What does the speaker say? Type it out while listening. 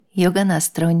Joga na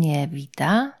stronie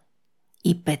wita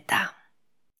i pyta,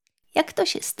 jak to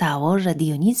się stało, że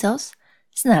Dionizos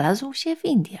znalazł się w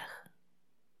Indiach?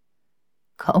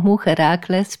 Komu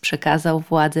Herakles przekazał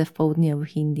władzę w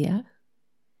południowych Indiach?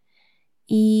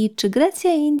 I czy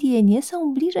Grecja i Indie nie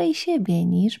są bliżej siebie,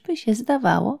 niż by się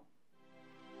zdawało?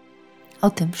 O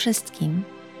tym wszystkim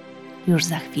już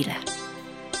za chwilę.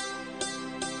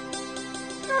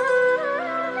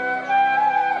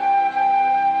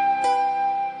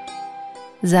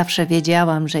 Zawsze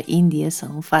wiedziałam, że Indie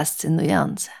są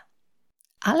fascynujące,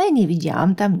 ale nie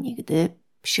widziałam tam nigdy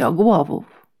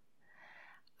psiogłowów.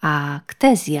 A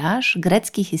Ktezjasz,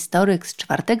 grecki historyk z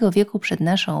IV wieku przed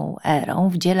naszą erą,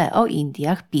 w dziele o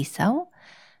Indiach pisał,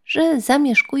 że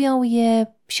zamieszkują je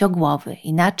psiogłowy,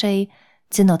 inaczej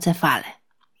cynocefale,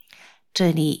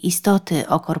 czyli istoty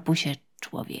o korpusie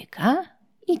człowieka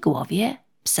i głowie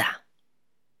psa,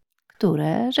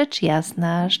 które rzecz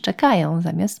jasna szczekają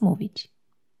zamiast mówić.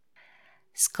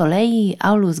 Z kolei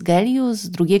Aulus Gellius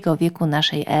z II wieku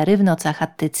naszej ery w nocach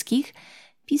attyckich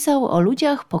pisał o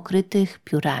ludziach pokrytych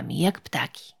piórami jak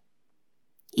ptaki.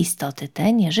 Istoty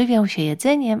te nie żywią się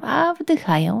jedzeniem, a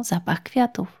wdychają zapach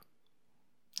kwiatów.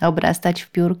 Obrastać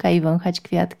w piórka i wąchać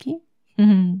kwiatki?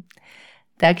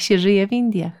 Tak się żyje w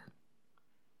Indiach.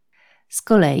 Z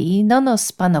kolei Nonos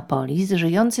z Panopolis,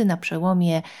 żyjący na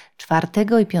przełomie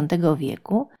IV i V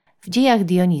wieku, w dziejach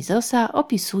Dionizosa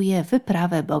opisuje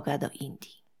wyprawę Boga do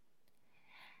Indii.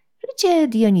 Życie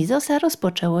Dionizosa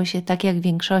rozpoczęło się tak jak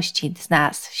większości z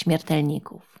nas,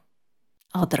 śmiertelników.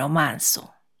 Od romansu.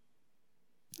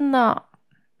 No,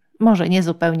 może nie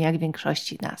zupełnie jak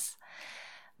większości nas,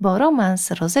 bo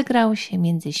romans rozegrał się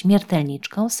między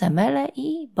śmiertelniczką Semele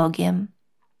i Bogiem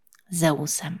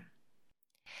Zeusem.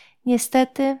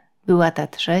 Niestety była ta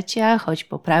trzecia, choć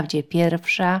po prawdzie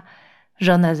pierwsza,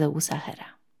 żona Zeusa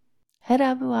Hera.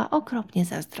 Hera była okropnie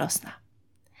zazdrosna.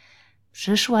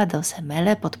 Przyszła do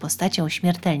Semele pod postacią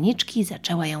śmiertelniczki i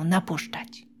zaczęła ją napuszczać.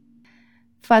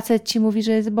 Facet ci mówi,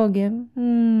 że jest Bogiem?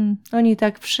 Oni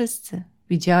tak wszyscy.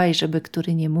 Widziałaś, żeby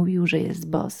który nie mówił, że jest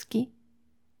boski?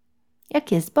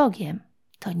 Jak jest Bogiem,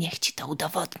 to niech ci to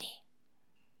udowodni.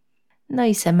 No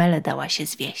i Semele dała się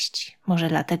zwieść. Może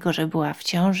dlatego, że była w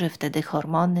ciąży, wtedy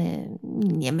hormony,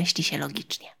 nie myśli się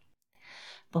logicznie.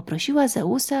 Poprosiła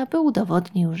Zeusa, by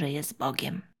udowodnił, że jest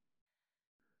Bogiem.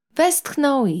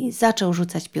 Westchnął i zaczął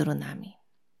rzucać piorunami.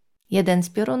 Jeden z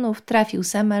piorunów trafił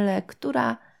Semelę,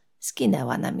 która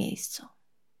zginęła na miejscu.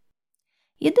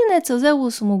 Jedyne, co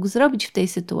Zeus mógł zrobić w tej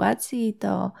sytuacji,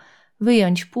 to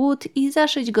wyjąć płód i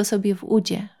zaszyć go sobie w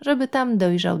udzie, żeby tam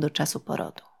dojrzał do czasu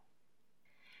porodu.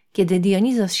 Kiedy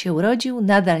Dionizos się urodził,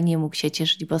 nadal nie mógł się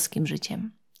cieszyć boskim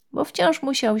życiem, bo wciąż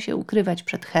musiał się ukrywać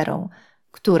przed Herą,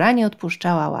 która nie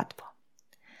odpuszczała łatwo.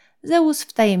 Zeus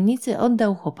w tajemnicy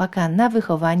oddał chłopaka na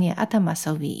wychowanie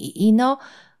Atamasowi i Ino,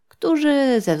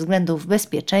 którzy ze względów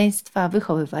bezpieczeństwa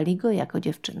wychowywali go jako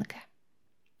dziewczynkę.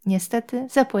 Niestety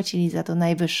zapłacili za to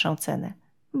najwyższą cenę,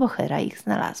 bo Hera ich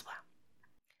znalazła.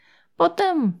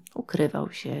 Potem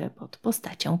ukrywał się pod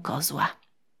postacią kozła.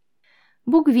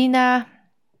 Bóg wina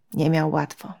nie miał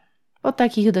łatwo. Po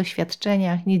takich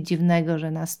doświadczeniach nic dziwnego,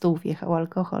 że na stół wjechał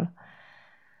alkohol.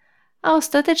 A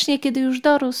ostatecznie, kiedy już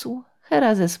dorósł,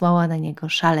 Hera zesłała na niego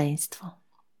szaleństwo.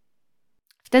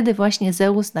 Wtedy właśnie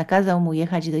Zeus nakazał mu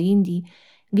jechać do Indii,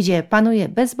 gdzie panuje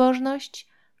bezbożność,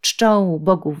 czczą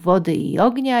bogów wody i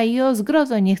ognia i o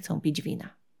zgrozo nie chcą pić wina.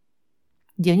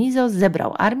 Dionizos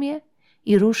zebrał armię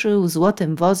i ruszył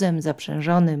złotym wozem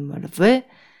zaprzężonym lwy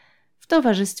w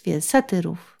towarzystwie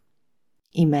satyrów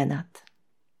i menad.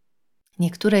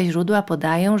 Niektóre źródła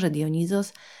podają, że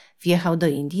Dionizos wjechał do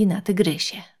Indii na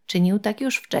tygrysie. Czynił tak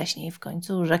już wcześniej. W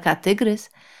końcu rzeka Tygrys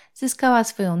zyskała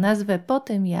swoją nazwę po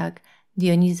tym, jak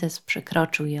Dionizes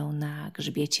przekroczył ją na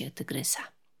grzbiecie Tygrysa.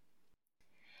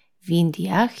 W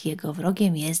Indiach jego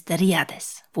wrogiem jest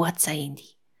Deriades, władca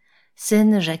Indii,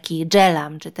 syn rzeki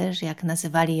Dżelam, czy też jak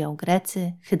nazywali ją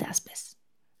Grecy, Hydaspes.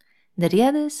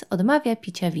 Deriades odmawia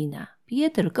picia wina, pije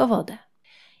tylko wodę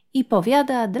i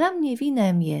powiada, dla mnie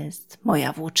winem jest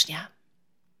moja włócznia.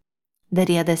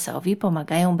 Deriadesowi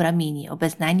pomagają bramini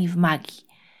obeznani w magii,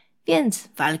 więc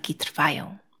walki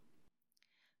trwają.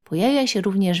 Pojawia się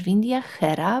również w Indiach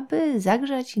Hera, by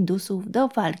zagrzać Indusów do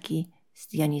walki z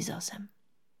Dionizosem.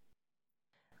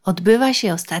 Odbywa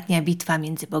się ostatnia bitwa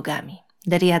między bogami.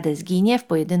 Deriades ginie w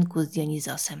pojedynku z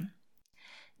Dionizosem.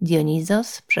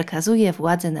 Dionizos przekazuje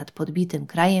władzę nad podbitym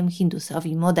krajem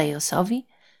Hindusowi Modajosowi,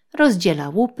 rozdziela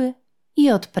łupy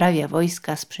i odprawia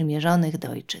wojska sprzymierzonych do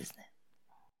ojczyzny.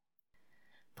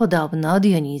 Podobno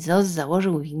Dionizos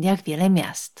założył w Indiach wiele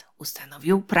miast,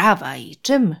 ustanowił prawa i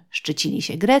czym szczycili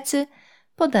się Grecy,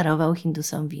 podarował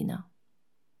Hindusom wino.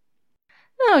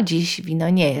 No, dziś wino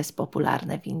nie jest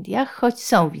popularne w Indiach, choć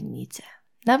są winnice.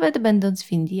 Nawet będąc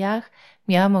w Indiach,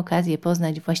 miałam okazję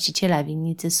poznać właściciela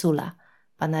winnicy Sula,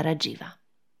 pana Radziwa.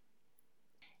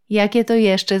 Jakie to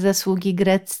jeszcze zasługi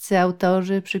greccy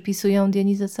autorzy przypisują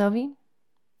Dionizosowi?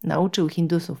 Nauczył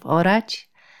Hindusów orać,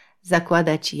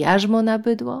 zakładać jarzmo na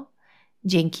bydło.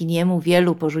 Dzięki niemu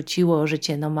wielu porzuciło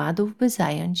życie nomadów, by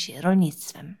zająć się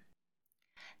rolnictwem.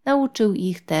 Nauczył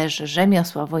ich też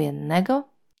rzemiosła wojennego,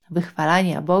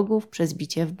 wychwalania bogów przez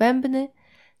bicie w bębny,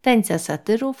 tańca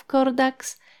satyrów,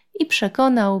 kordaks i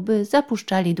przekonał, by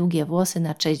zapuszczali długie włosy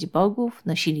na cześć bogów,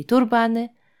 nosili turbany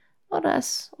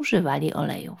oraz używali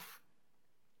olejów.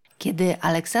 Kiedy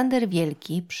Aleksander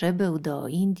Wielki przybył do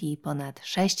Indii ponad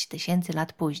 6000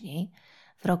 lat później,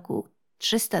 w roku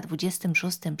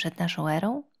 326 przed naszą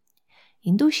erą,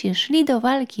 Indusi szli do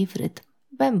walki w rytm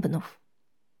bębnów.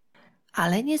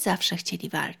 Ale nie zawsze chcieli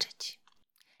walczyć.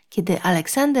 Kiedy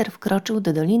Aleksander wkroczył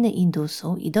do Doliny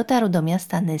Indusu i dotarł do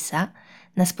miasta Nysa,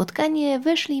 na spotkanie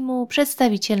wyszli mu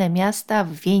przedstawiciele miasta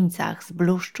w wieńcach z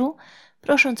bluszczu,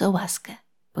 prosząc o łaskę,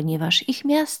 ponieważ ich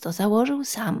miasto założył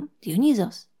sam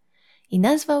Dionizos i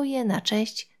nazwał je na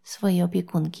cześć swojej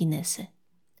opiekunki Nysy,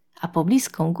 a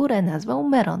pobliską górę nazwał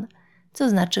Meron, co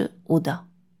znaczy udo,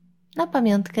 na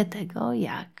pamiątkę tego,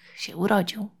 jak się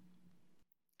urodził.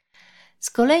 Z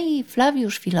kolei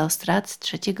Flawiusz Filostrat z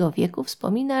III wieku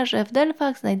wspomina, że w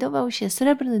Delfach znajdował się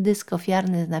srebrny dysk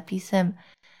ofiarny z napisem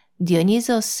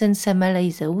Dionizos, syn Semele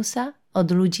i Zeusa,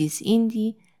 od ludzi z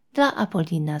Indii, dla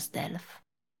Apolina z Delf.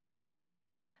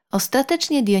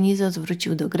 Ostatecznie Dionizos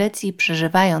wrócił do Grecji,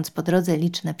 przeżywając po drodze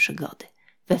liczne przygody.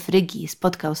 We Frygii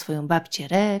spotkał swoją babcię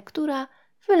Reę, która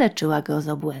wyleczyła go z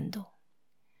obłędu.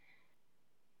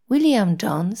 William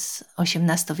Jones,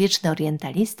 XVIII-wieczny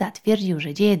orientalista, twierdził,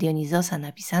 że dzieje Dionizosa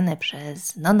napisane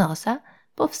przez Nonosa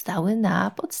powstały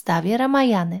na podstawie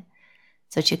Ramajany.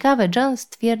 Co ciekawe, Jones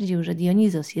twierdził, że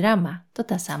Dionizos i Rama to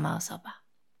ta sama osoba.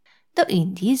 Do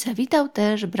Indii zawitał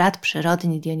też brat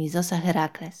przyrodni Dionizosa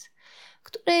Herakles,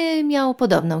 który miał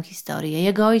podobną historię.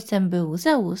 Jego ojcem był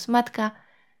Zeus, matka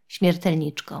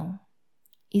śmiertelniczką.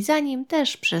 I za nim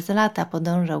też przez lata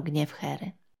podążał gniew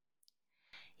Hery.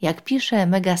 Jak pisze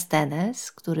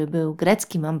Megastenes, który był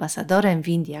greckim ambasadorem w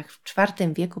Indiach w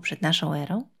IV wieku przed naszą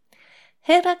erą,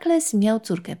 Herakles miał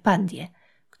córkę Pandię,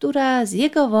 która z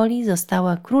jego woli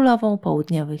została królową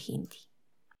południowych Indii.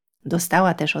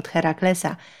 Dostała też od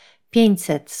Heraklesa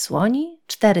 500 słoni,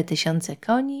 4000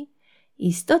 koni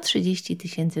i 130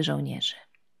 000 żołnierzy.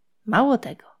 Mało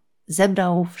tego,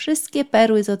 zebrał wszystkie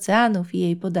perły z oceanów i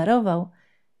jej podarował,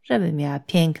 żeby miała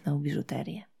piękną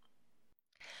biżuterię.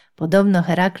 Podobno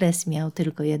Herakles miał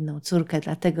tylko jedną córkę,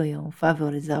 dlatego ją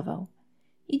faworyzował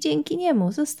i dzięki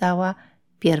niemu została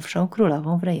pierwszą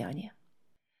królową w rejonie.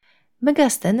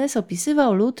 Megastenes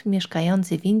opisywał lud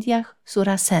mieszkający w Indiach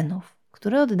Surasenów,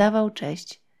 który oddawał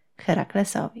cześć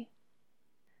Heraklesowi.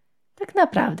 Tak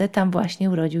naprawdę tam właśnie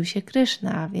urodził się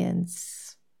Kryszna, więc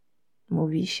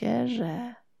mówi się,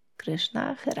 że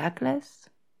Kryszna, Herakles,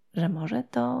 że może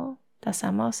to ta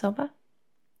sama osoba?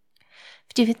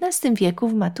 W XIX wieku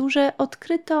w Maturze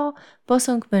odkryto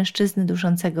posąg mężczyzny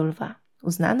duszącego lwa.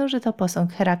 Uznano, że to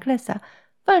posąg Heraklesa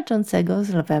walczącego z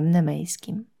lwem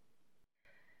nemejskim.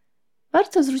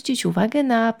 Warto zwrócić uwagę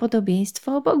na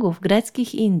podobieństwo bogów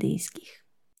greckich i indyjskich.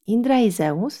 Indra i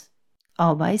Zeus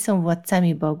obaj są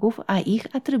władcami bogów, a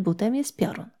ich atrybutem jest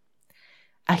piorun.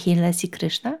 Achilles i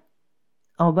Kryszna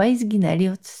obaj zginęli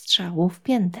od strzału w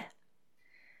piętę.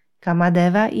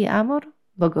 Kamadeva i Amor,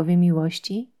 bogowie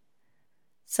miłości,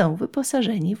 są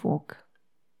wyposażeni w łuk.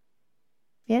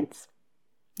 Więc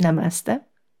namaste,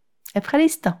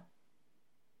 Evcharisto.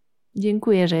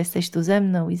 Dziękuję, że jesteś tu ze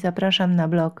mną i zapraszam na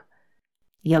blog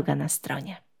Yoga na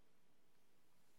stronie.